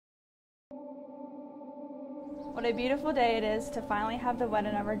What a beautiful day it is to finally have the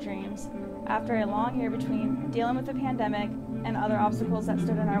wedding of our dreams after a long year between dealing with the pandemic and other obstacles that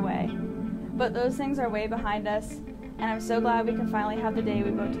stood in our way. But those things are way behind us, and I'm so glad we can finally have the day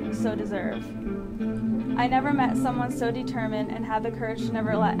we both so deserve. I never met someone so determined and had the courage to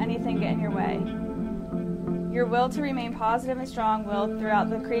never let anything get in your way. Your will to remain positive and strong-willed throughout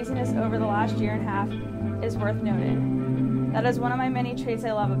the craziness over the last year and a half is worth noting. That is one of my many traits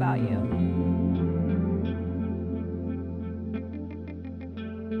I love about you.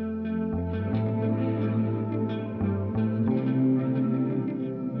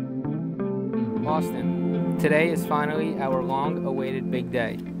 Austin, today is finally our long-awaited big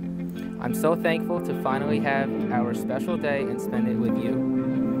day. I'm so thankful to finally have our special day and spend it with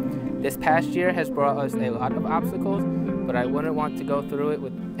you. This past year has brought us a lot of obstacles, but I wouldn't want to go through it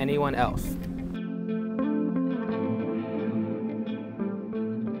with anyone else.